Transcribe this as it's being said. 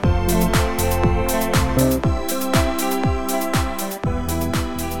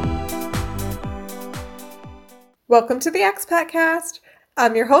Welcome to the Expat Cast.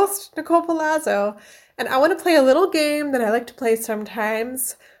 I'm your host, Nicole Palazzo, and I want to play a little game that I like to play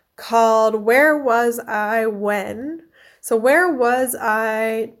sometimes called Where Was I When? So where was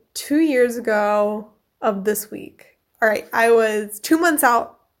I 2 years ago of this week? All right, I was 2 months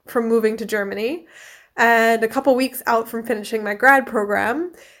out from moving to Germany and a couple weeks out from finishing my grad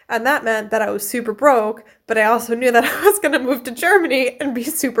program. And that meant that I was super broke, but I also knew that I was going to move to Germany and be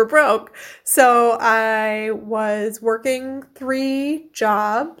super broke. So I was working 3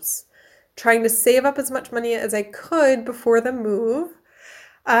 jobs, trying to save up as much money as I could before the move.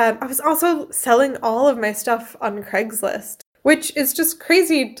 I was also selling all of my stuff on Craigslist, which is just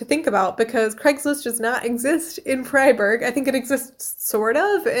crazy to think about because Craigslist does not exist in Freiburg. I think it exists sort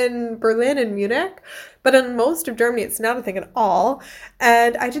of in Berlin and Munich, but in most of Germany, it's not a thing at all.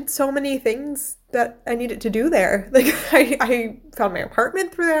 And I did so many things that I needed to do there. Like I found my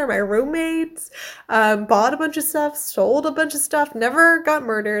apartment through there, my roommates, bought a bunch of stuff, sold a bunch of stuff, never got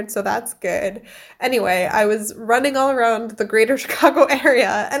murdered, so that's good. Anyway, I was running all around the greater Chicago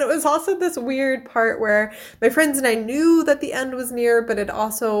area, and it was also this weird part where my friends and I knew that the end was near, but it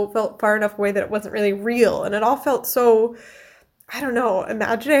also felt far enough away that it wasn't really real, and it all felt so, I don't know,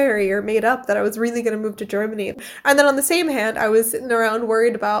 imaginary or made up that I was really going to move to Germany. And then on the same hand, I was sitting around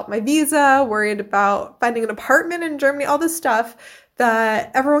worried about my visa, worried about finding an apartment in Germany, all this stuff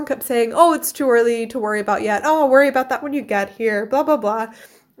that everyone kept saying, oh, it's too early to worry about yet. Oh, I'll worry about that when you get here, blah, blah, blah.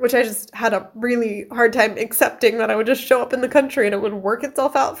 Which I just had a really hard time accepting that I would just show up in the country and it would work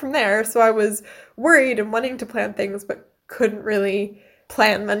itself out from there. So I was worried and wanting to plan things, but couldn't really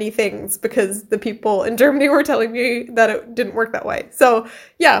plan many things because the people in Germany were telling me that it didn't work that way. So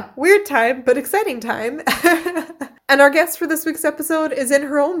yeah, weird time, but exciting time. And our guest for this week's episode is in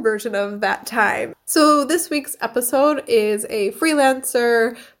her own version of that time. So this week's episode is a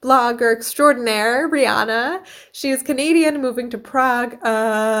freelancer, blogger extraordinaire, Riana. She is Canadian, moving to Prague,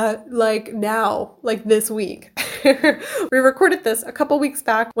 like this week. We recorded this a couple weeks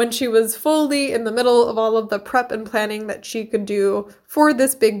back when she was fully in the middle of all of the prep and planning that she could do for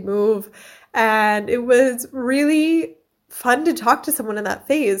this big move. And it was really fun to talk to someone in that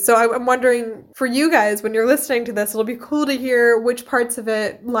phase. So I'm wondering, for you guys, when you're listening to this, it'll be cool to hear which parts of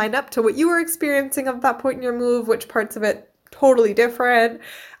it line up to what you were experiencing at that point in your move, which parts of it totally different.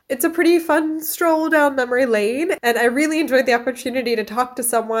 It's a pretty fun stroll down memory lane, and I really enjoyed the opportunity to talk to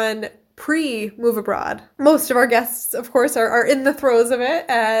someone pre-move abroad. Most of our guests, of course, are in the throes of it,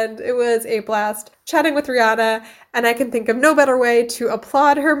 and it was a blast chatting with Riana, and I can think of no better way to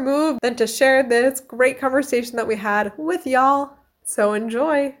applaud her move than to share this great conversation that we had with y'all. So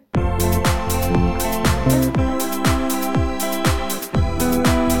enjoy!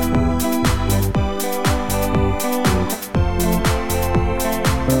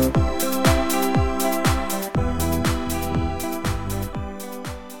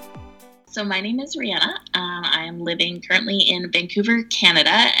 So my name is Riana. I am living currently in Vancouver, Canada,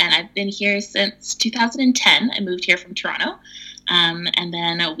 and I've been here since 2010. I moved here from Toronto, and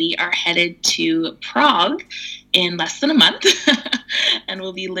then we are headed to Prague in less than a month, and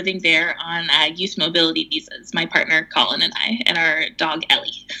we'll be living there on youth mobility visas, my partner Colin and I, and our dog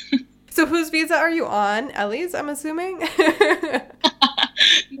Ellie. So whose visa are you on? Ellie's, I'm assuming?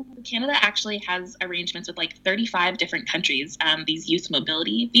 Canada actually has arrangements with like 35 different countries, these youth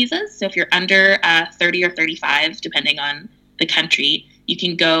mobility visas. So if you're under 30 or 35, depending on the country, you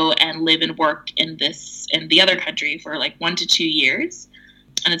can go and live and work in the other country for like 1 to 2 years.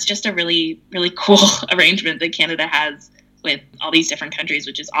 And it's just a really, really cool arrangement that Canada has with all these different countries,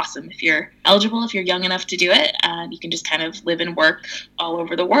 which is awesome. If you're eligible, if you're young enough to do it, you can just kind of live and work all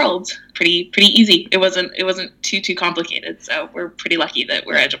over the world. Pretty easy. It wasn't too complicated. So we're pretty lucky that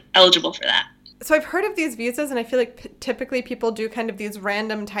we're eligible for that. So I've heard of these visas, and I feel like typically people do kind of these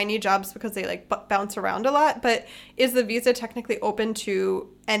random tiny jobs because they like bounce around a lot. But is the visa technically open to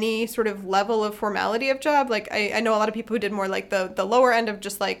any sort of level of formality of job? Like I know a lot of people who did more like the lower end of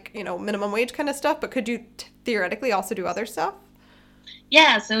just like, you know, minimum wage kind of stuff, but could you theoretically also do other stuff?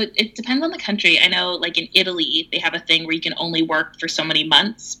 Yeah, so it depends on the country. I know like in Italy, they have a thing where you can only work for so many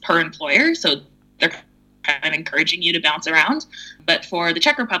months per employer. So they're kind of encouraging you to bounce around. But for the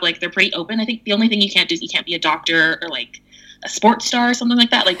Czech Republic, they're pretty open. I think the only thing you can't do is you can't be a doctor or like a sports star or something like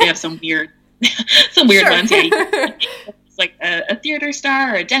that. Like they have some weird Sure. ones. Yeah, it's like a theater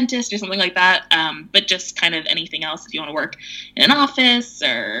star or a dentist or something like that. But just kind of anything else, if you want to work in an office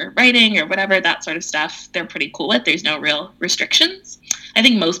or writing or whatever, that sort of stuff, they're pretty cool with. There's no real restrictions. I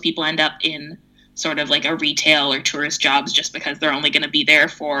think most people end up in sort of like a retail or tourist jobs just because they're only going to be there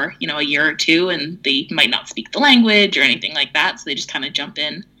for, a year or two, and they might not speak the language or anything like that. So they just kind of jump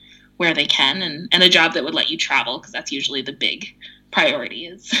in where they can, and a job that would let you travel, because that's usually the big priority,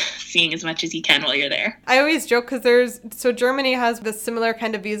 is seeing as much as you can while you're there. I always joke because Germany has this similar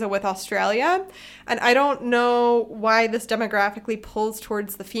kind of visa with Australia, and I don't know why this demographically pulls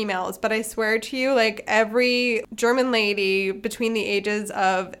towards the females, but I swear to you, like every German lady between the ages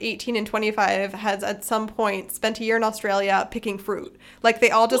of 18 and 25 has at some point spent a year in Australia picking fruit. Like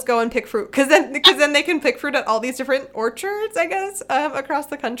they all just go and pick fruit because then they can pick fruit at all these different orchards, I guess, across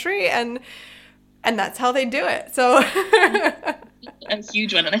the country, and that's how they do it. So a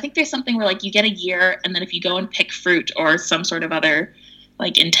huge one. And I think there's something where like you get a year, and then if you go and pick fruit or some sort of other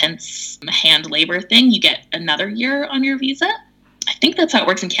like intense hand labor thing, you get another year on your visa. I think that's how it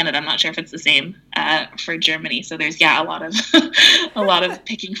works in Canada. I'm not sure if it's the same for Germany. So there's a lot of a lot of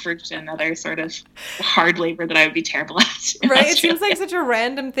picking fruit and other sort of hard labor that I would be terrible at. Right? Australia. It seems like such a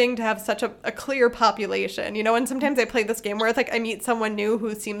random thing to have such a clear population, you know. And sometimes I play this game where it's like I meet someone new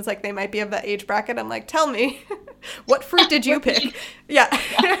who seems like they might be of that age bracket. I'm like, tell me, what fruit did you pick? Yeah.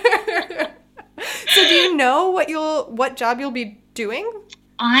 So do you know what job you'll be doing?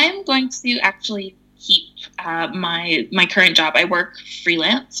 I'm going to actually keep my current job. I work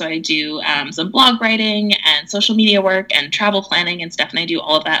freelance, so I do some blog writing and social media work and travel planning and stuff, and I do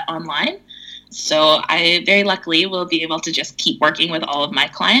all of that online. So I very luckily will be able to just keep working with all of my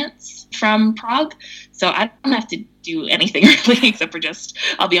clients from Prague. So I don't have to do anything really except for just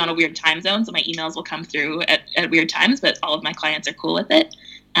I'll be on a weird time zone, so my emails will come through at weird times, but all of my clients are cool with it.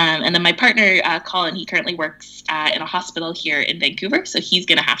 And then my partner, Colin, he currently works in a hospital here in Vancouver, so he's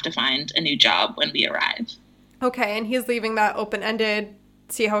going to have to find a new job when we arrive. Okay, and he's leaving that open-ended,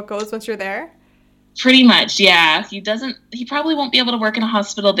 see how it goes once you're there? Pretty much, yeah. He probably won't be able to work in a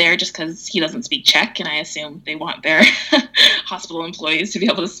hospital there just because he doesn't speak Czech, and I assume they want their hospital employees to be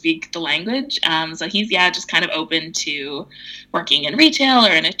able to speak the language. So he's, just kind of open to working in retail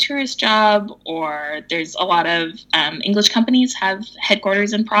or in a tourist job, or there's a lot of English companies have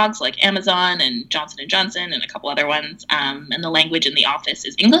headquarters in Prague, so like Amazon and Johnson & Johnson and a couple other ones, and the language in the office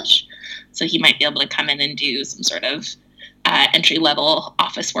is English. So he might be able to come in and do some sort of entry-level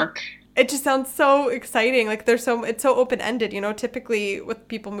office work. It just sounds so exciting. Like it's so open-ended, you know. Typically with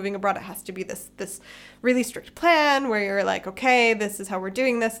people moving abroad, it has to be this really strict plan where you're like, okay, this is how we're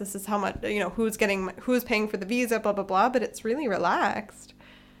doing this. This is how much, you know, who's paying for the visa, blah, blah, blah. But it's really relaxed.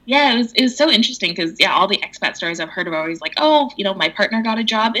 Yeah, it was so interesting because, all the expat stories I've heard are always like, oh, you know, my partner got a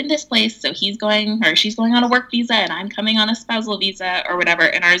job in this place, so she's going on a work visa and I'm coming on a spousal visa or whatever.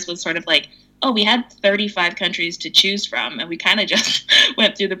 And ours was sort of like, oh, we had 35 countries to choose from, and we kind of just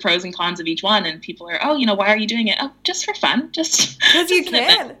went through the pros and cons of each one, and people are, oh, you know, why are you doing it? Oh, just for fun. Just because you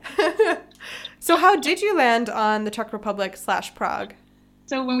can. So how did you land on the Czech Republic / Prague?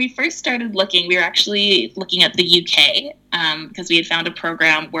 So when we first started looking, we were actually looking at the UK because we had found a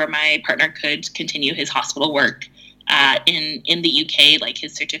program where my partner could continue his hospital work in the UK. Like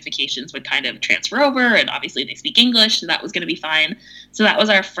his certifications would kind of transfer over, and obviously they speak English, so that was going to be fine. So that was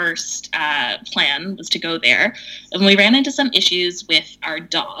our first plan, was to go there. And we ran into some issues with our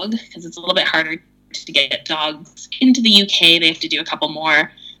dog because it's a little bit harder to get dogs into the UK. They have to do a couple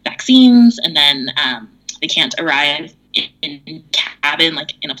more vaccines, and then they can't arrive in cabin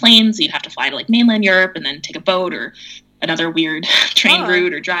like in a plane, so you'd have to fly to like mainland Europe and then take a boat or another weird train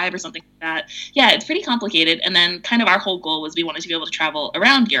route or drive or something like that. Yeah, it's pretty complicated. And then kind of our whole goal was we wanted to be able to travel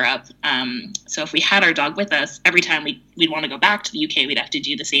around Europe. So if we had our dog with us, every time we'd want to go back to the UK, we'd have to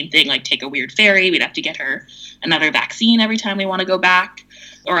do the same thing, like take a weird ferry. We'd have to get her another vaccine every time we want to go back,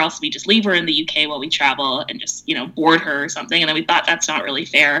 or else we just leave her in the UK while we travel and just, you know, board her or something. And then we thought that's not really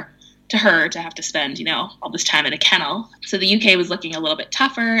fair to her to have to spend, you know, all this time at a kennel. So the UK was looking a little bit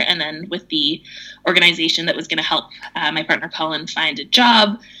tougher. And then with the organization that was going to help my partner Colin find a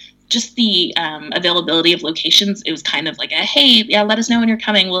job, just the availability of locations, it was kind of like a, hey, yeah, let us know when you're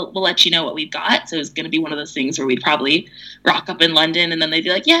coming. We'll let you know what we've got. So it was going to be one of those things where we'd probably rock up in London and then they'd be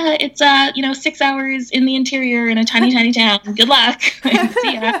like, yeah, it's, 6 hours in the interior in a tiny, tiny town. Good luck.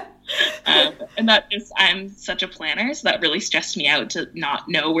 See ya. And that just, I'm such a planner, so that really stressed me out to not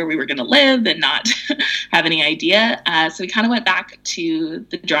know where we were going to live and not have any idea. So we kind of went back to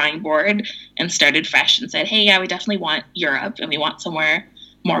the drawing board and started fresh and said, hey, yeah, we definitely want Europe and we want somewhere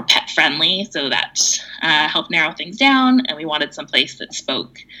more pet friendly. So that helped narrow things down. And we wanted some place that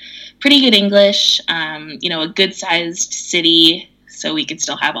spoke pretty good English, a good sized city, so we could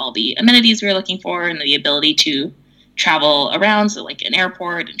still have all the amenities we were looking for and the ability to travel around, so like an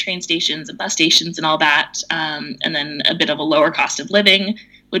airport and train stations and bus stations and all that, and then a bit of a lower cost of living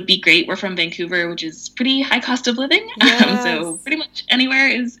would be great. We're from Vancouver, which is pretty high cost of living, yes. So pretty much anywhere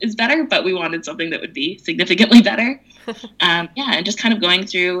is better, but we wanted something that would be significantly better. And just kind of going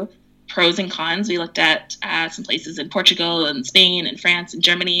through pros and cons. We looked at some places in Portugal and Spain and France and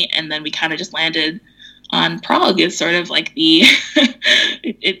Germany, and then we kind of just landed on Prague as sort of like the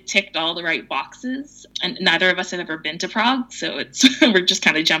it ticked all the right boxes. And neither of us had ever been to Prague, so it's we're just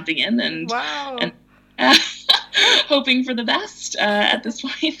kind of jumping in Wow. uh, hoping for the best at this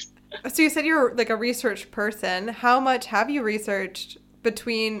point. So you said you're like a research person. How much have you researched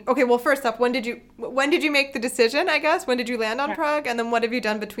between okay, well first up, when did you make the decision, I guess? When did you land on Yeah. Prague? And then what have you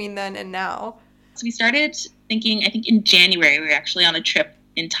done between then and now? So we started thinking, I think in January, we were actually on a trip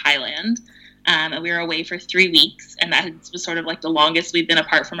in Thailand. And we were away for 3 weeks, and that was sort of like the longest we've been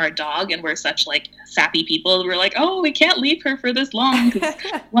apart from our dog. And we're such like sappy people. We're like, oh, we can't leave her for this long. Because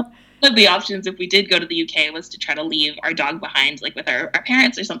one of the options, if we did go to the UK, was to try to leave our dog behind, like with our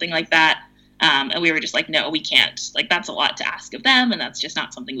parents or something like that. And we were just like, no, we can't. Like that's a lot to ask of them, and that's just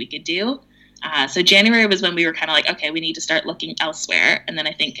not something we could do. So January was when we were kind of like, okay, we need to start looking elsewhere. And then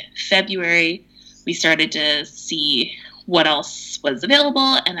I think February we started to see what else was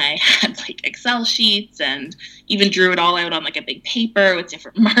available, and I had like Excel sheets and even drew it all out on like a big paper with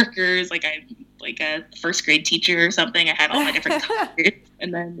different markers, like I like a first grade teacher or something. I had all my different colors.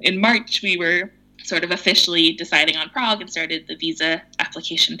 And then in March we were sort of officially deciding on Prague and started the visa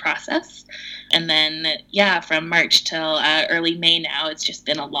application process. And then yeah, from March till early May now, it's just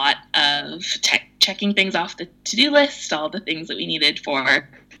been a lot of checking things off the to-do list, all the things that we needed for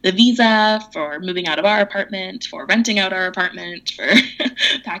the visa, for moving out of our apartment, for renting out our apartment, for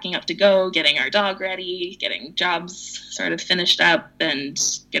packing up to go, getting our dog ready, getting jobs sort of finished up, and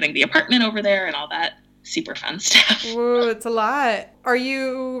getting the apartment over there and all that super fun stuff. Ooh, it's a lot.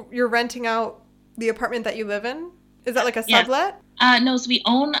 You're renting out the apartment that you live in? Is that like a Yes. sublet? No, so we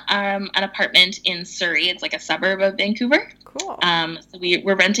own an apartment in Surrey. It's like a suburb of Vancouver. Cool. So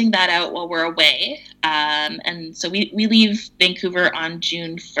we're renting that out while we're away. And so we leave Vancouver on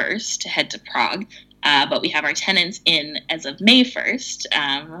June 1st to head to Prague. But we have our tenants in as of May 1st.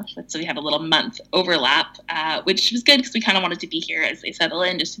 So we have a little month overlap, which was good because we kind of wanted to be here as they settle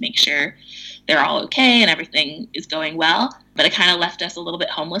in just to make sure they're all okay and everything is going well. But it kind of left us a little bit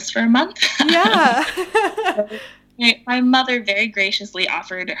homeless for a month. Yeah. My mother very graciously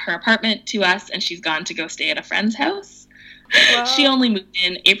offered her apartment to us, and she's gone to go stay at a friend's house. Wow. She only moved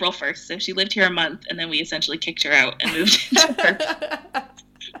in April 1st, so she lived here a month, and then we essentially kicked her out and moved into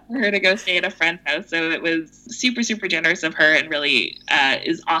for her to go stay at a friend's house. So it was super, super generous of her, and really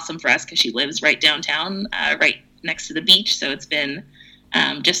is awesome for us because she lives right downtown, right next to the beach. So it's been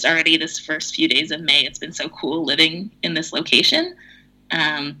just already this first few days of May, it's been so cool living in this location.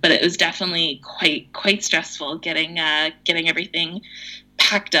 But it was definitely quite stressful getting everything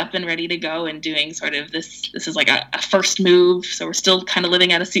packed up and ready to go and doing sort of this is like a first move. So we're still kind of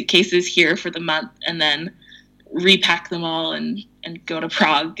living out of suitcases here for the month, and then repack them all and go to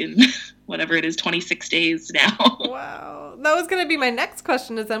Prague in whatever it is, 26 days now. Wow. That was going to be my next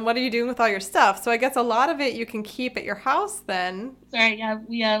question is then what are you doing with all your stuff? So I guess a lot of it you can keep at your house then. Sorry,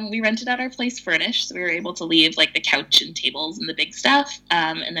 yeah, we rented out our place furnished, so we were able to leave like the couch and tables and the big stuff.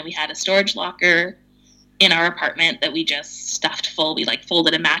 And then we had a storage locker in our apartment that we just stuffed full. We like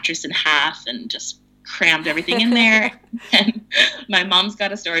folded a mattress in half and just crammed everything in there. And my mom's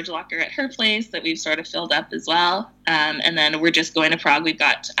got a storage locker at her place that we've sort of filled up as well. And then we're just going to Prague. We've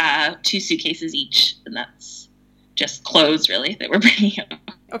got 2 suitcases each, and that's just clothes really that we're bringing up.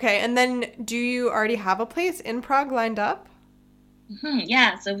 Okay, and then do you already have a place in Prague lined up?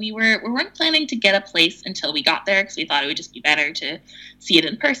 Yeah, so we weren't planning to get a place until we got there because we thought it would just be better to see it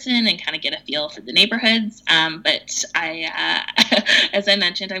in person and kind of get a feel for the neighborhoods. But as I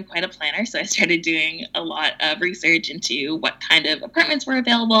mentioned, I'm quite a planner, so I started doing a lot of research into what kind of apartments were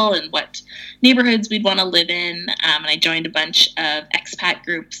available and what neighborhoods we'd want to live in. And I joined a bunch of expat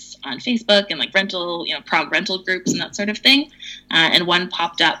groups on Facebook and like rental, Prague rental groups and that sort of thing. And one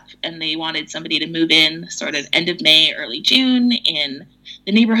popped up, and they wanted somebody to move in sort of end of May, early June in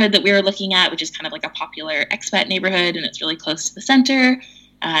the neighborhood that we were looking at, which is kind of like a popular expat neighborhood, and it's really close to the center.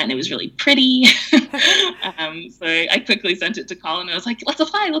 And it was really pretty. So I quickly sent it to Colin. I was like, let's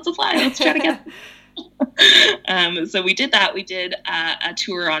apply. Let's try to get so we did that. We did a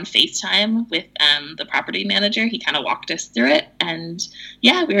tour on FaceTime with the property manager. He kind of walked us through it, and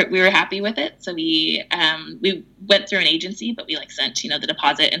yeah, we were happy with it. So we went through an agency, but we sent the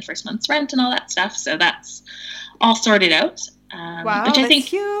deposit and first month's rent and all that stuff. So that's all sorted out. Wow, which I that's think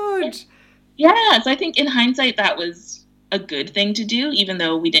huge. Yeah, so I think in hindsight that was a good thing to do, even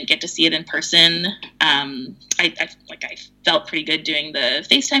though we didn't get to see it in person. I felt pretty good doing the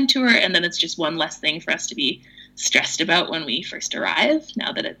FaceTime tour, and then it's just one less thing for us to be stressed about when we first arrive,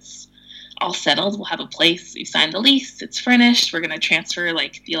 now that it's all settled. We'll have a place. We've signed the lease. It's furnished. We're going to transfer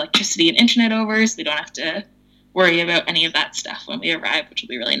like the electricity and internet over, so we don't have to worry about any of that stuff when we arrive, which will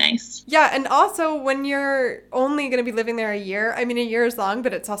be really nice. Yeah, and also when you're only going to be living there a year, I mean, a year is long,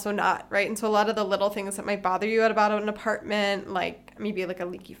 but it's also not, right? And so a lot of the little things that might bother you about an apartment, like maybe like a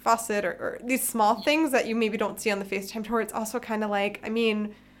leaky faucet or these small things that you maybe don't see on the FaceTime tour, it's also kind of like, I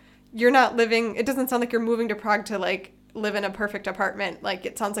mean, you're not living, it doesn't sound like you're moving to Prague to like live in a perfect apartment. Like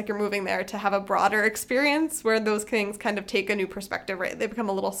it sounds like you're moving there to have a broader experience where those things kind of take a new perspective, right? They become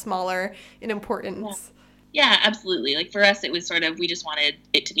a little smaller in importance. Yeah, absolutely. Like for us, it was sort of, we just wanted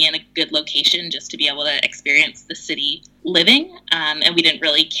it to be in a good location just to be able to experience the city living. And we didn't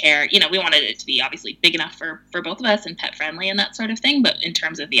really care, you know, we wanted it to be obviously big enough for both of us and pet friendly and that sort of thing. But in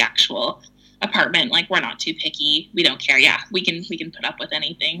terms of the actual apartment, like we're not too picky. We don't care. Yeah, we can put up with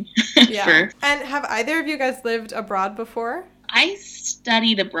anything. Yeah. And have either of you guys lived abroad before? I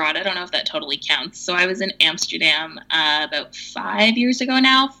studied abroad. I don't know if that totally counts. So I was in Amsterdam about 5 years ago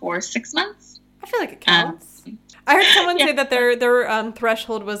now for 6 months. I feel like it counts. I heard someone say that their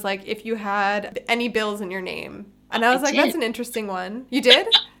threshold was like if you had any bills in your name. And I was like, that's an interesting one. You did?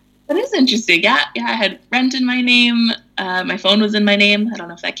 That is interesting. Yeah, I had rent in my name. My phone was in my name. I don't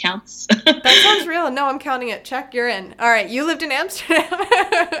know if that counts. That sounds real. No, I'm counting it. Check, you're in. All right, you lived in Amsterdam.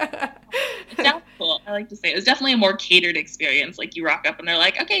 That's cool. I like to say it was definitely a more catered experience. Like you rock up and they're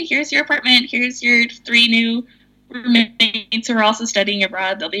like, okay, here's your apartment. Here's your 3 new roommates who are also studying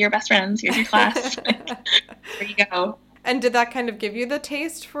abroad. They'll be your best friends. Here's your class. There you go. And did that kind of give you the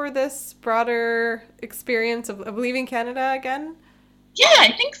taste for this broader experience of leaving Canada again? Yeah,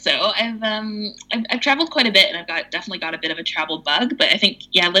 I think so. I've traveled quite a bit, and I've definitely got a bit of a travel bug. But I think,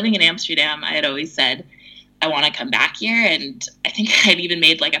 yeah, living in Amsterdam, I had always said I want to come back here, and I think I'd even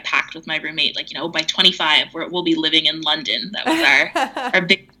made like a pact with my roommate, like, you know, by 25 we'll be living in London. That was our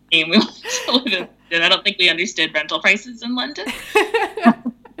big aim. We wanted to live in London. I don't think we understood rental prices in London.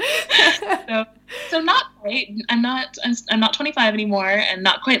 So not quite. I'm not 25 anymore, and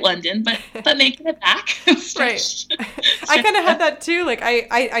not quite London, but making it back. Right. I kind of had that too. Like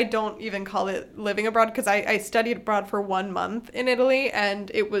I don't even call it living abroad because I studied abroad for 1 month in Italy,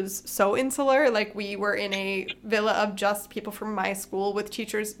 and it was so insular. Like we were in a villa of just people from my school with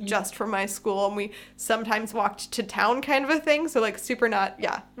teachers just from my school, and we sometimes walked to town kind of a thing. So like super not,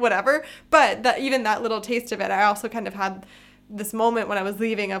 yeah, whatever. But even that little taste of it, I also kind of had this moment when I was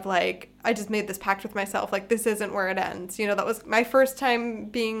leaving of like, I just made this pact with myself, like this isn't where it ends. You know, that was my first time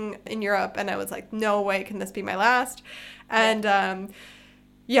being in Europe, and I was like, no way can this be my last. And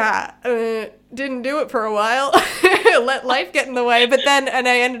didn't do it for a while. Let life get in the way. But then, and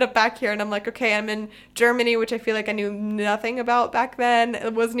I ended up back here, and I'm like, okay, I'm in Germany, which I feel like I knew nothing about back then.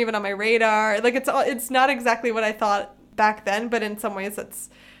 It wasn't even on my radar. Like it's not exactly what I thought back then, but in some ways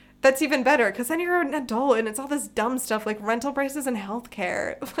that's even better, because then you're an adult and it's all this dumb stuff like rental prices and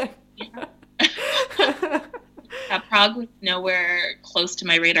healthcare. Prague was nowhere close to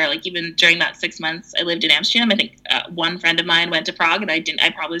my radar. Like even during that 6 months I lived in Amsterdam, I think one friend of mine went to Prague, and I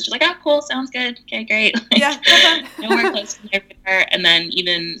probably was just like, oh, cool, sounds good. Okay, great. Nowhere close to my radar. And then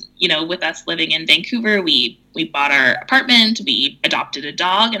even, you know, with us living in Vancouver, we bought our apartment, we adopted a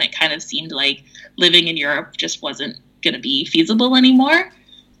dog, and it kind of seemed like living in Europe just wasn't going to be feasible anymore.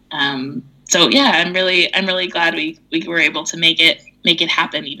 So yeah, I'm really glad we were able to make it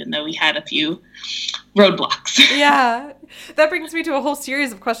happen, even though we had a few roadblocks. Yeah. That brings me to a whole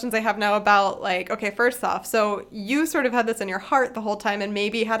series of questions I have now about like, okay, first off, so you sort of had this in your heart the whole time and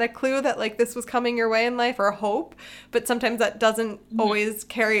maybe had a clue that like this was coming your way in life, or a hope, but sometimes that doesn't always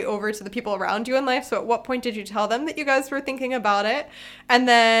carry over to the people around you in life. So at what point did you tell them that you guys were thinking about it? And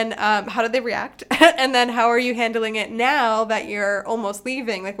then how did they react? And then how are you handling it now that you're almost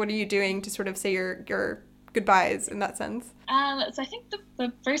leaving? Like what are you doing to sort of say your goodbyes in that sense? So I think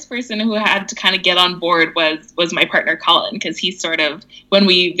the first person who had to kind of get on board was my partner Colin, because he sort of, when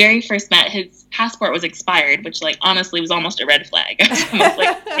we very first met, his passport was expired, which like honestly was almost a red flag. I was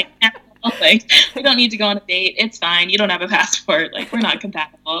almost like, we don't need to go on a date. It's fine. You don't have a passport. Like we're not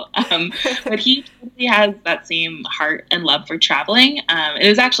compatible. But he totally has that same heart and love for traveling. It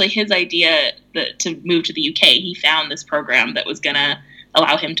was actually his idea to move to the UK. He found this program that was gonna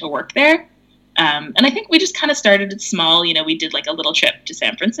allow him to work there. And I think we just kind of started it small. You know, we did like a little trip to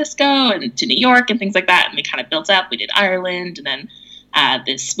San Francisco and to New York and things like that. And we kind of built up. We did Ireland. And then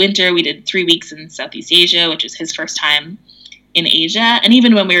this winter we did 3 weeks in Southeast Asia, which was his first time in Asia. And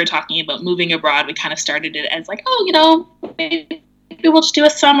even when we were talking about moving abroad, we kind of started it as like, oh, you know, maybe we'll just do a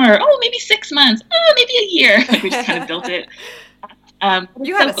summer. Oh, maybe 6 months. Oh, maybe a year. Like we just kind of built it You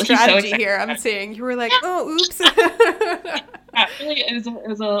It's had a so, he's so strategy excited here. I'm about it. seeing you were like, Yeah, oh, oops. yeah, really, it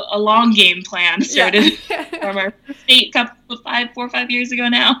was a long game plan Yeah. started from our first date couple 4 or 5 years ago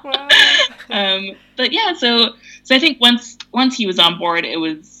now. Wow. But yeah, so I think once he was on board, it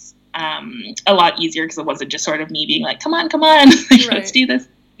was a lot easier because it wasn't just sort of me being like, come on, like, let's Right. do this.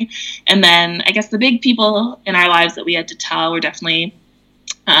 And then I guess the big people in our lives that we had to tell were definitely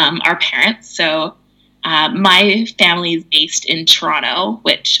our parents. So my family is based in Toronto,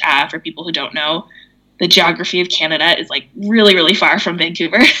 which for people who don't know, the geography of Canada is like really, really far from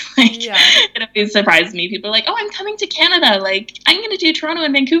Vancouver. Like Yeah. it always surprises me. People are like, "Oh, I'm coming to Canada. Like I'm going to do Toronto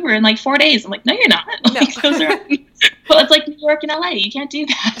and Vancouver in like 4 days." I'm like, "No, you're not. No. Like those are well, it's like New York and LA. You can't do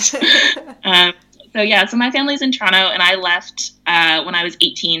that." So yeah, so my family's in Toronto, and I left when I was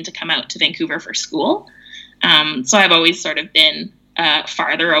 18 to come out to Vancouver for school. So I've always sort of been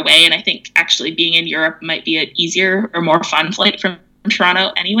farther away, and I think actually being in Europe might be an easier or more fun flight from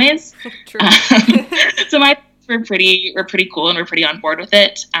Toronto, anyways. True. So my were pretty cool, and we're pretty on board with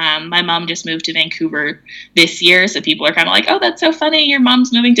it. My mom just moved to Vancouver this year, so people are kind of like, "Oh, that's so funny! Your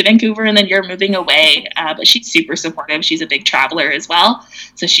mom's moving to Vancouver, and then you're moving away." But she's super supportive. She's a big traveler as well,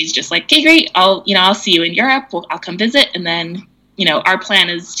 so she's just like, "Okay, great. I'll see you in Europe. I'll come visit, and then our plan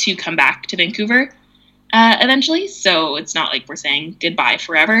is to come back to Vancouver eventually. So it's not like we're saying goodbye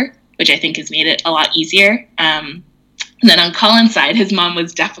forever, which I think has made it a lot easier." And then on Colin's side, his mom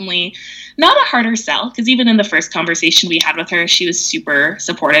was definitely not a harder sell, because even in the first conversation we had with her, she was super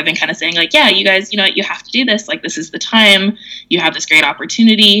supportive and kind of saying like, "Yeah, you guys, you have to do this. Like, this is the time. You have this great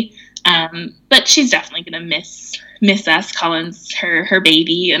opportunity." But she's definitely going to miss us. Colin's her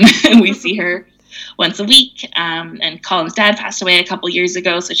baby, and we see her once a week. And Colin's dad passed away a couple years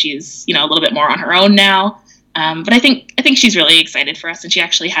ago, so she's a little bit more on her own now. But I think she's really excited for us, and she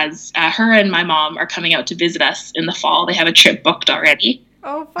actually has her and my mom are coming out to visit us in the fall. They have a trip booked already.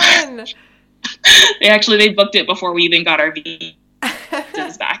 Oh, fun. They booked it before we even got our visas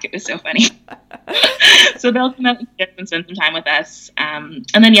back. It was so funny. So they'll come out and spend some time with us. And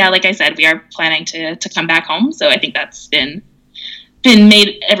then yeah, like I said, we are planning to come back home. So I think that's been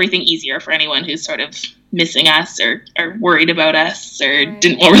made everything easier for anyone who's sort of missing us or worried about us or Right.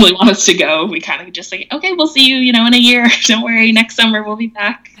 didn't really want us to go. We kind of just like, okay, we'll see you, in a year. Don't worry, next summer we'll be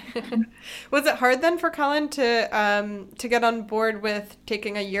back. Was it hard then for Colin to get on board with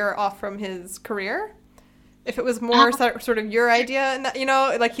taking a year off from his career? If it was more sort of your idea, and that,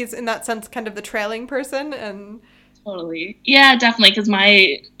 like he's in that sense kind of the trailing person, and Totally. Yeah, definitely. Because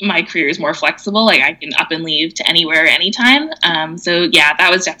my career is more flexible. Like I can up and leave to anywhere, anytime. So yeah,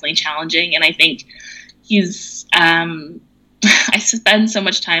 that was definitely challenging. And I think he's, I spend so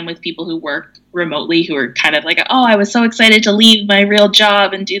much time with people who work remotely who are kind of like, "Oh, I was so excited to leave my real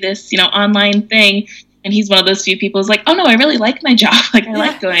job and do this, online thing." And he's one of those few people who's like, "Oh no, I really like my job. Like I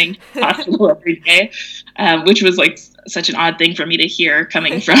like going to the hospital every day," which was like such an odd thing for me to hear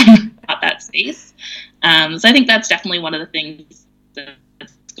coming from not that space. So I think that's definitely one of the things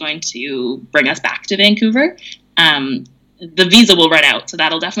that's going to bring us back to Vancouver. The visa will run out, so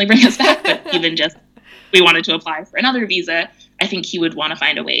that'll definitely bring us back. But even just if we wanted to apply for another visa, I think he would want to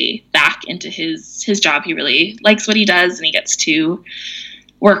find a way back into his job. He really likes what he does, and he gets to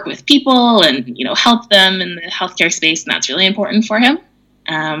work with people and help them in the healthcare space, and that's really important for him.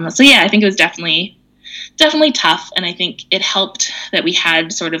 So yeah, I think it was definitely tough, and I think it helped that we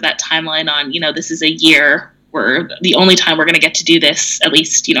had sort of that timeline on this is a year where the only time we're going to get to do this, at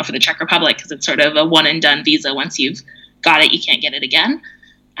least for the Czech Republic, because it's sort of a one and done visa. Once you've got it, you can't get it again.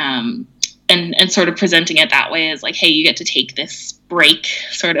 And sort of presenting it that way as like, hey, you get to take this break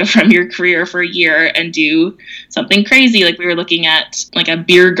sort of from your career for a year and do something crazy. Like we were looking at like a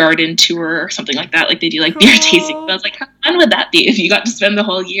beer garden tour or something like that. Like they do like beer tasting. And I was like, how fun would that be if you got to spend the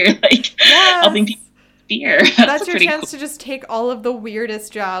whole year like helping people beer? That's your chance cool. to just take all of the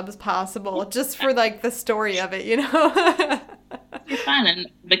weirdest jobs possible just for like the story of it, It's fun, and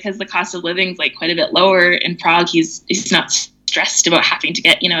because the cost of living is like quite a bit lower in Prague, he's not stressed about having to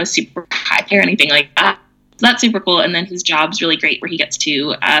get a super high pay or anything like that. So that's super cool. And then his job's really great, where he gets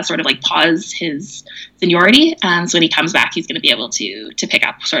to sort of like pause his seniority. So when he comes back, he's going to be able to pick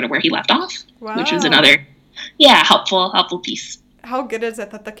up sort of where he left off, which was another helpful piece. How good is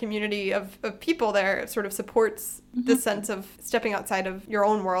it that the community of people there sort of supports the sense of stepping outside of your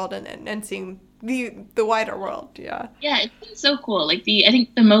own world and seeing the wider world? Yeah, it's been so cool. Like I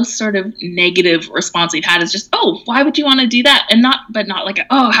think the most sort of negative response we've had is just, "Oh, why would you want to do that?" And not like,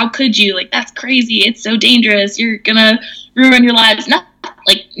 "Oh, how could you? Like that's crazy. It's so dangerous. You're gonna ruin your lives." Not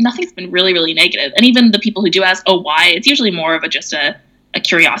like nothing's been really, really negative. And even the people who do ask, "Oh, why?" It's usually more of just a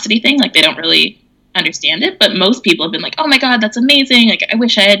curiosity thing. Like they don't really understand it. But most people have been like, oh my God, that's amazing. Like, I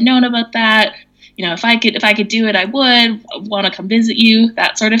wish I had known about that. If I could do it, I would want to come visit you,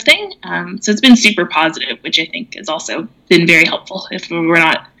 that sort of thing. So it's been super positive, which I think has also been very helpful if we're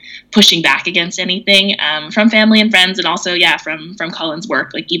not pushing back against anything, from family and friends, and also, yeah, from Colin's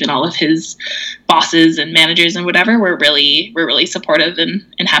work. Like, even all of his bosses and managers and whatever, we're really supportive and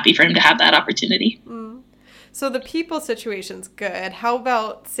happy for him to have that opportunity. So the people situation's good. How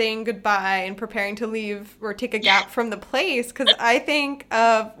about saying goodbye and preparing to leave or take a gap from the place? Because I think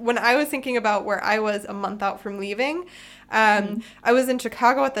of when I was thinking about where I was a month out from leaving, I was in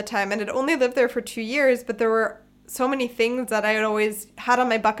Chicago at the time and had only lived there for 2 years, but there were so many things that I had always had on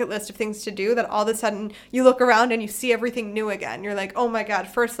my bucket list of things to do that all of a sudden you look around and you see everything new again. You're like, oh my God,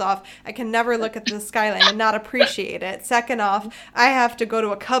 first off, I can never look at the skyline and not appreciate it. Second off, I have to go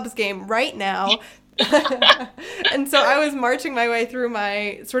to a Cubs game right now. And so I was marching my way through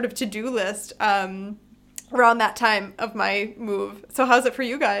my sort of to-do list around that time of my move. So how's it for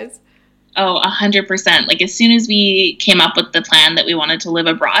you guys? Oh, 100%. Like, as soon as we came up with the plan that we wanted to live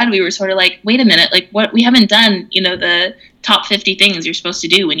abroad, we were sort of like, wait a minute, like, what, we haven't done, the top 50 things you're supposed to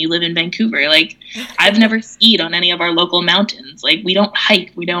do when you live in Vancouver. Like, I've never skied on any of our local mountains. Like, we don't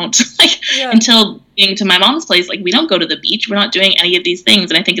hike. We don't, like, until being to my mom's place, like, we don't go to the beach. We're not doing any of these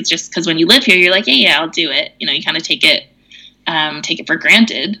things. And I think it's just because when you live here, you're like, yeah, I'll do it. You kind of take it for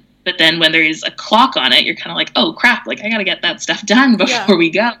granted. But then when there's a clock on it, you're kind of like, oh, crap, like, I got to get that stuff done before we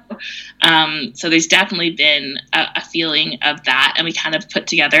go. So there's definitely been a feeling of that. And we kind of put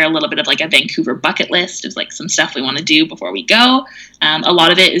together a little bit of like a Vancouver bucket list of like some stuff we want to do before we go. A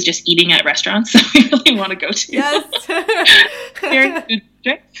lot of it is just eating at restaurants that we really want to go to. Yes. Very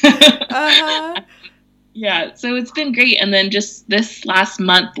good. Yeah, so it's been great. And then just this last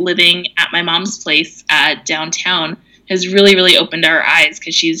month living at my mom's place downtown has really, really opened our eyes,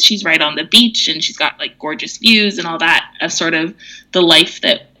 because she's right on the beach and she's got like gorgeous views and all that of sort of the life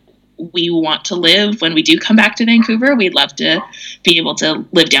that we want to live when we do come back to Vancouver. We'd love to be able to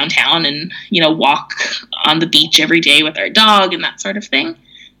live downtown and, walk on the beach every day with our dog and that sort of thing.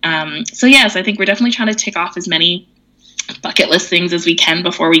 So yes, I think we're definitely trying to tick off as many bucket list things as we can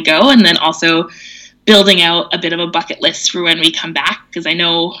before we go. And then also building out a bit of a bucket list for when we come back, because I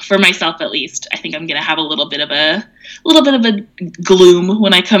know for myself, at least, I think I'm going to have a little bit of a gloom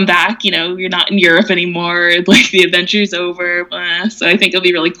when I come back. You're not in Europe anymore, like the adventure's over. So I think it'll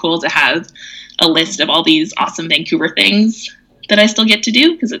be really cool to have a list of all these awesome Vancouver things that I still get to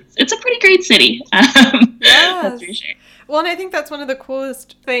do, because it's a pretty great city. Yes. That's for sure. Well, and I think that's one of the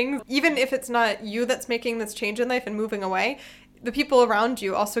coolest things, even if it's not you that's making this change in life and moving away, the people around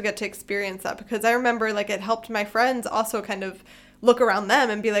you also get to experience that. Because I remember, like, it helped my friends also kind of look around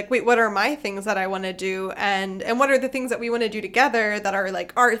them and be like, wait, what are my things that I want to do? And what are the things that we want to do together that are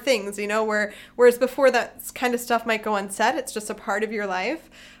like our things, whereas before that kind of stuff might go unsaid, it's just a part of your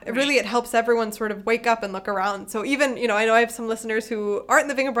life. It helps everyone sort of wake up and look around. So even, I know I have some listeners who aren't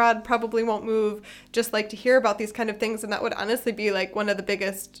living abroad, probably won't move, just like to hear about these kind of things. And that would honestly be like one of the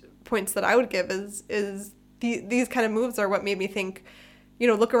biggest points that I would give is these kind of moves are what made me think,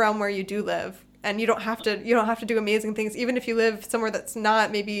 look around where you do live. And you don't have to do amazing things, even if you live somewhere that's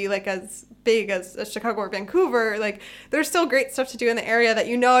not maybe like as big as Chicago or Vancouver. Like, there's still great stuff to do in the area that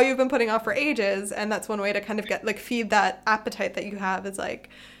you've been putting off for ages, and that's one way to kind of get feed that appetite that you have, is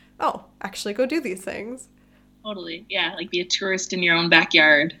like, oh, actually go do these things. Totally, yeah, like be a tourist in your own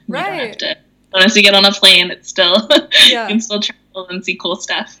backyard. Right. You don't have to. Unless you get on a plane, it's still you Yeah. can still travel and see cool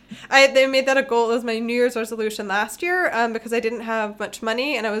stuff. They made that a goal. It was my New Year's resolution last year, because I didn't have much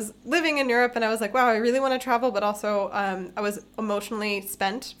money and I was living in Europe, and I was like, wow, I really want to travel, but also I was emotionally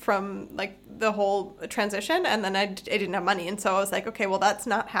spent from like the whole transition, and then I didn't have money, and so I was like, okay, well, that's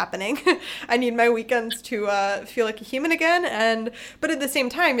not happening. I need my weekends to feel like a human again, but at the same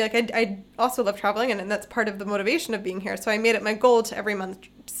time, like I also love traveling, and that's part of the motivation of being here. So I made it my goal to every month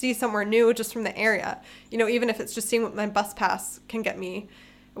see somewhere new just from the area, even if it's just seeing what my bus pass can get me,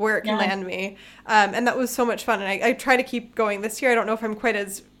 where it can land me. And that was so much fun. And I try to keep going this year. I don't know if I'm quite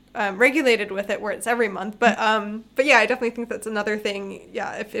as regulated with it where it's every month, but yeah, I definitely think that's another thing.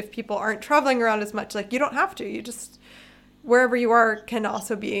 Yeah. If people aren't traveling around as much, like, you don't have to, you just, wherever you are can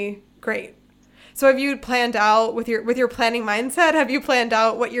also be great. So have you planned out with your planning mindset? Have you planned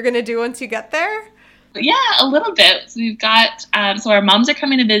out what you're going to do once you get there? Yeah, a little bit. So we've got, so our moms are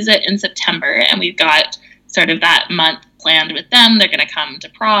coming to visit in September, and we've got sort of that month planned with them. They're going to come to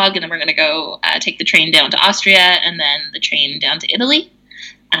Prague, and then we're going to go take the train down to Austria, and then the train down to Italy,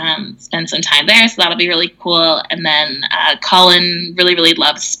 spend some time there. So that'll be really cool. And then Colin really, really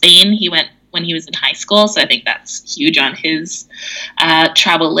loves Spain. He went when he was in high school. So I think that's huge on his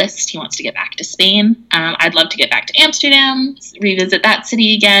travel list. He wants to get back to Spain. I'd love to get back to Amsterdam, revisit that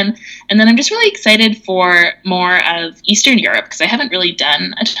city again. And then I'm just really excited for more of Eastern Europe because I haven't really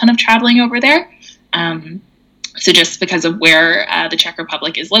done a ton of traveling over there. So just because of where the Czech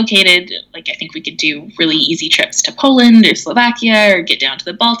Republic is located, like I think we could do really easy trips to Poland or Slovakia or get down to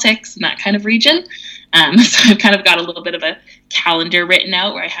the Baltics and that kind of region. So I've kind of got a little bit of a calendar written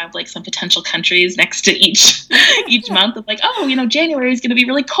out where I have like some potential countries next to each month of like, oh, January is going to be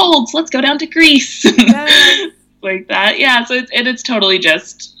really cold, so let's go down to Greece. Yes. Like that. Yeah. So it's totally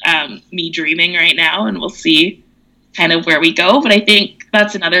just me dreaming right now, and we'll see kind of where we go. But I think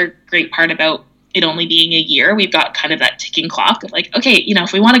that's another great part about it only being a year. We've got kind of that ticking clock of like, okay,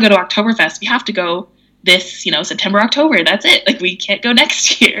 if we want to go to Oktoberfest, we have to go this, September, October. That's it. Like we can't go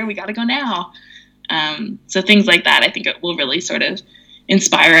next year. We got to go now. So things like that, I think it will really sort of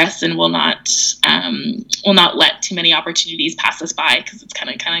inspire us, and will not let too many opportunities pass us by, because it's kind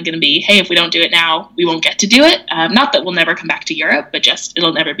of going to be, hey, if we don't do it now, we won't get to do it. Not that we'll never come back to Europe, but just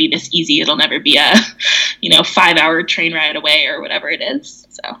it'll never be this easy. It'll never be a 5-hour train ride away or whatever it is.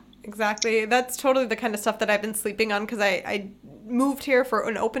 So exactly, that's totally the kind of stuff that I've been sleeping on, because I moved here for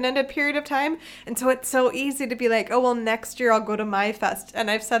an open-ended period of time, and so it's so easy to be like, oh well, next year I'll go to MaiFest, and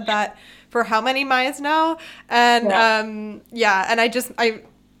I've said that for how many Mai's now, and and I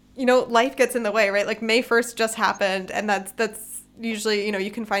life gets in the way, right? Like May 1st just happened, and that's usually,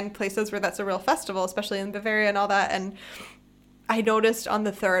 you can find places where that's a real festival, especially in Bavaria and all that, and I noticed on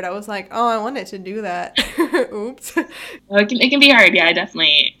the 3rd, I was like, oh, I wanted to do that. Oops. Well, it can be hard. Yeah, I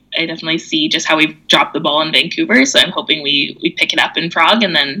definitely see just how we've dropped the ball in Vancouver. So I'm hoping we pick it up in Prague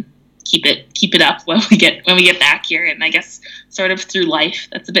and then keep it up when we get back here. And I guess sort of through life,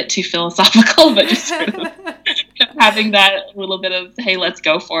 that's a bit too philosophical, but just sort of having that little bit of, hey, let's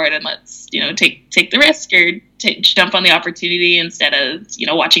go for it and let's take the risk or jump on the opportunity instead of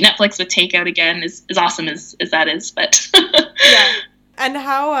watching Netflix with takeout again is awesome as that is, but yeah. And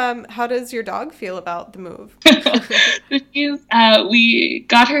how does your dog feel about the move? We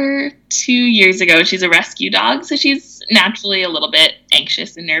got her 2 years ago. She's a rescue dog, so she's naturally a little bit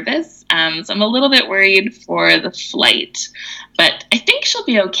anxious and nervous. So I'm a little bit worried for the flight, but I think she'll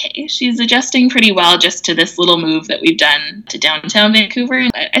be okay. She's adjusting pretty well just to this little move that we've done to downtown Vancouver.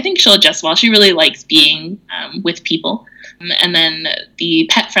 I think she'll adjust well. She really likes being with people. And then the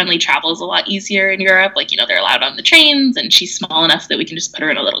pet-friendly travel is a lot easier in Europe. Like, they're allowed on the trains, and she's small enough that we can just put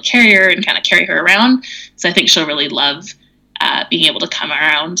her in a little carrier and kind of carry her around. So I think she'll really love being able to come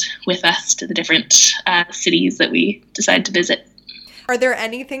around with us to the different cities that we decide to visit. Are there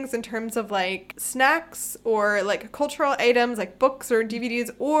any things in terms of like snacks or like cultural items like books or DVDs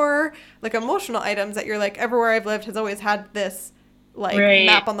or like emotional items that you're like, everywhere I've lived has always had this like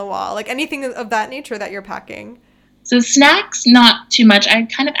map on the wall, like anything of that nature that you're packing? So snacks, not too much. I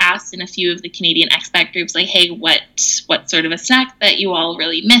kind of asked in a few of the Canadian expat groups, like, hey, what sort of a snack that you all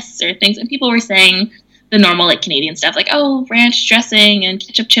really miss or things? And people were saying the normal like Canadian stuff, like, oh, ranch dressing and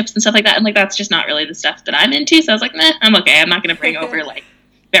ketchup chips and stuff like that. And like, that's just not really the stuff that I'm into. So I was like, nah, I'm okay. I'm not going to bring over like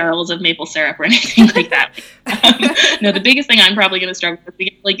barrels of maple syrup or anything like that. No, the biggest thing I'm probably going to struggle with, we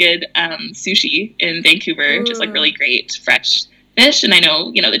get really good sushi in Vancouver, just like really great fresh fish. And I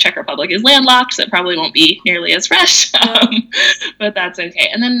know, the Czech Republic is landlocked, so it probably won't be nearly as fresh, but that's okay.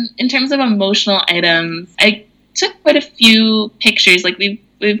 And then in terms of emotional items, I took quite a few pictures. Like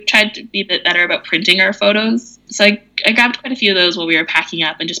we've tried to be a bit better about printing our photos. So I grabbed quite a few of those while we were packing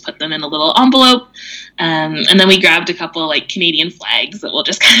up and just put them in a little envelope. And then we grabbed a couple like Canadian flags that we'll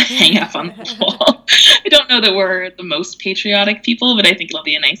just kind of hang up on the wall. I don't know that we're the most patriotic people, but I think it'll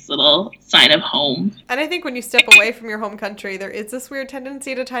be a nice little sign of home. And I think when you step away from your home country, there is this weird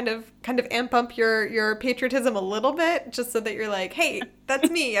tendency to kind of amp up your patriotism a little bit, just so that you're like, hey, that's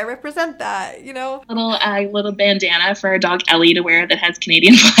me. I represent that, Little bandana for our dog Ellie to wear that has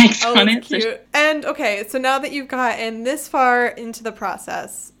Canadian flags on it. Cute. So and okay, so now that you've gotten this far into the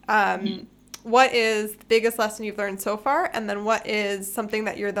process, what is the biggest lesson you've learned so far? And then what is something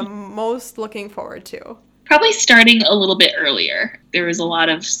that you're the most looking forward to? Probably starting a little bit earlier. There was a lot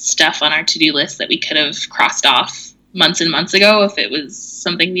of stuff on our to-do list that we could have crossed off months and months ago if it was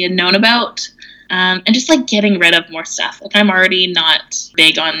something we had known about. And just like getting rid of more stuff. Like I'm already not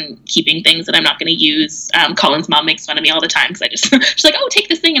big on keeping things that I'm not going to use. Colin's mom makes fun of me all the time because she's like, oh, take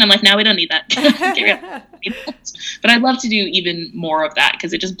this thing. And I'm like, no, we don't need that. Get rid of it. But I'd love to do even more of that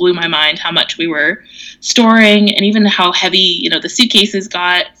because it just blew my mind how much we were storing and even how heavy, the suitcases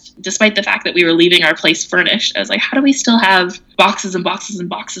got. Despite the fact that we were leaving our place furnished, I was like, how do we still have boxes and boxes and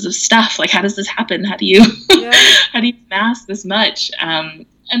boxes of stuff? Like, how does this happen? How do you, how do you mass this much?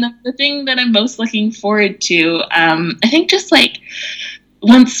 And the thing that I'm most looking forward to, I think just like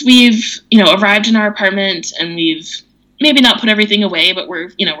once we've, arrived in our apartment and we've maybe not put everything away, but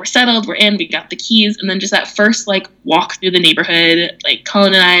we're settled, we're in, we got the keys. And then just that first like walk through the neighborhood, like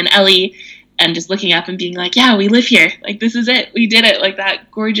Colin and I and Ellie, and just looking up and being like, yeah, we live here. Like, this is it. We did it. Like that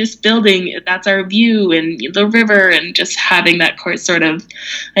gorgeous building. That's our view and the river, and just having that sort of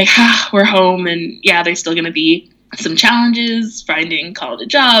like, we're home. And yeah, there's still going to be some challenges, finding college a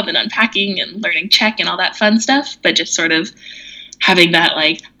job and unpacking and learning Czech and all that fun stuff. But just sort of having that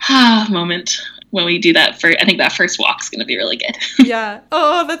like, moment when we do that. I think that first walk's going to be really good. Yeah.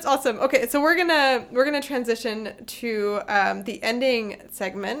 Oh, that's awesome. Okay, so we're gonna transition to the ending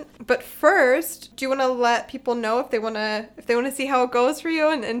segment. But first, do you want to let people know if they wanna see how it goes for you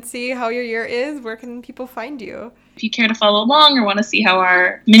and see how your year is? Where can people find you? If you care to follow along or want to see how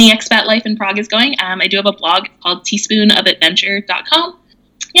our mini expat life in Prague is going, I do have a blog called teaspoonofadventure.com.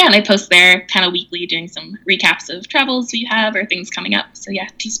 Yeah, and I post there kind of weekly doing some recaps of travels we have or things coming up. So yeah,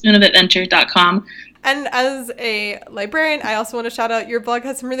 teaspoonofadventure.com. And as a librarian, I also want to shout out your blog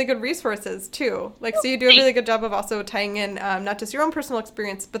has some really good resources too. Like, so you do a really good job of also tying in not just your own personal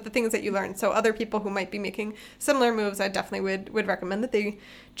experience, but the things that you learned. So other people who might be making similar moves, I definitely would recommend that they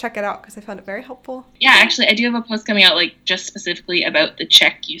check it out because I found it very helpful. Yeah, actually, I do have a post coming out like just specifically about the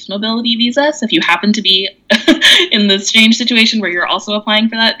Czech youth mobility visa. So if you happen to be in the strange situation where you're also applying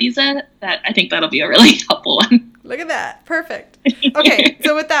for that visa, I think that'll be a really helpful one. Look at that. Perfect. Okay,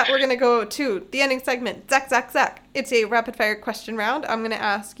 so with that, we're going to go to the ending segment. Zach, Zach, Zach. It's a rapid-fire question round. I'm going to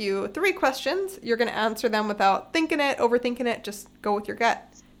ask you 3 questions. You're going to answer them without thinking it, overthinking it. Just go with your gut.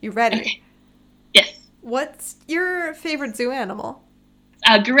 You ready? Okay. Yes. What's your favorite zoo animal?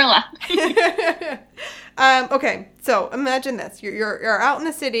 Gorilla. Okay, so imagine this. You're out in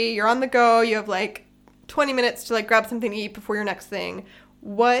the city. You're on the go. You have like 20 minutes to like grab something to eat before your next thing.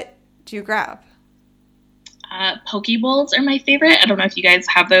 What do you grab? Poke bowls are my favorite. I don't know if you guys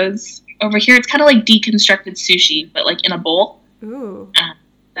have those over here. It's kind of like deconstructed sushi, but like in a bowl. Ooh.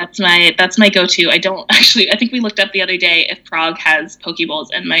 That's my go-to. I think we looked up the other day if Prague has poke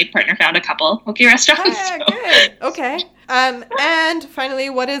bowls, and my partner found a couple poke restaurants. Ah, so. Good. Okay. And finally,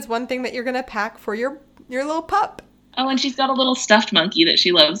 what is one thing that you're gonna pack for your little pup? Oh, and she's got a little stuffed monkey that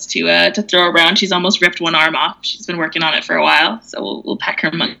she loves to throw around. She's almost ripped one arm off. She's been working on it for a while, so we'll pack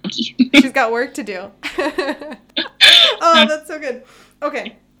her monkey. She's got work to do. Oh, that's so good.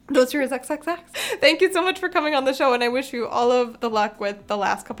 Okay, those are your XXX. Thank you so much for coming on the show, and I wish you all of the luck with the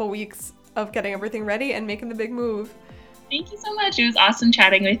last couple weeks of getting everything ready and making the big move. Thank you so much. It was awesome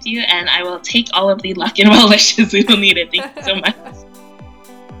chatting with you, and I will take all of the luck and well wishes we will need it. Thank you so much.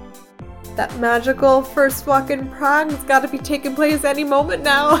 That magical first walk in Prague has got to be taking place any moment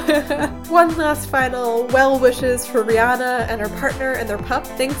now. One last final well wishes for Riana and her partner and their pup.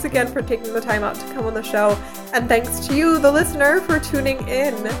 Thanks again for taking the time out to come on the show. And thanks to you, the listener, for tuning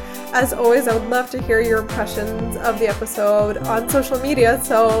in. As always, I would love to hear your impressions of the episode on social media.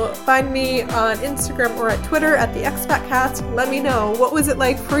 So find me on Instagram or at Twitter at the ExpatCast. Let me know, what was it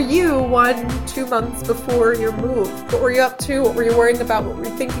like for you 1-2 months before your move? What were you up to? What were you worrying about? What were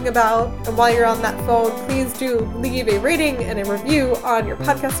you thinking about? And while you're on that phone, please do leave a rating and a review on your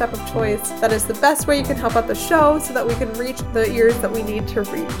podcast app of choice. That is the best way you can help out the show so that we can reach the ears that we need to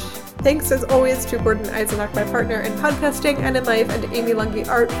reach. Thanks as always to Gordon Eisenach, my partner in podcasting and in life, and to Amy Lungi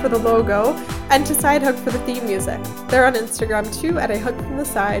Art for the logo, and to Sidehug for the theme music. They're on Instagram too at A Hug From The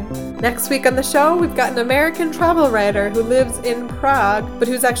Side. Next week on the show, we've got an American travel writer who lives in Prague, but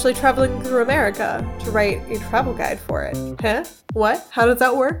who's actually traveling through America to write a travel guide for it. Huh? What? How does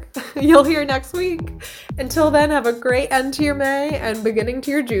that work? You'll hear next week. Until then, have a great end to your May and beginning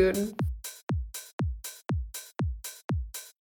to your June.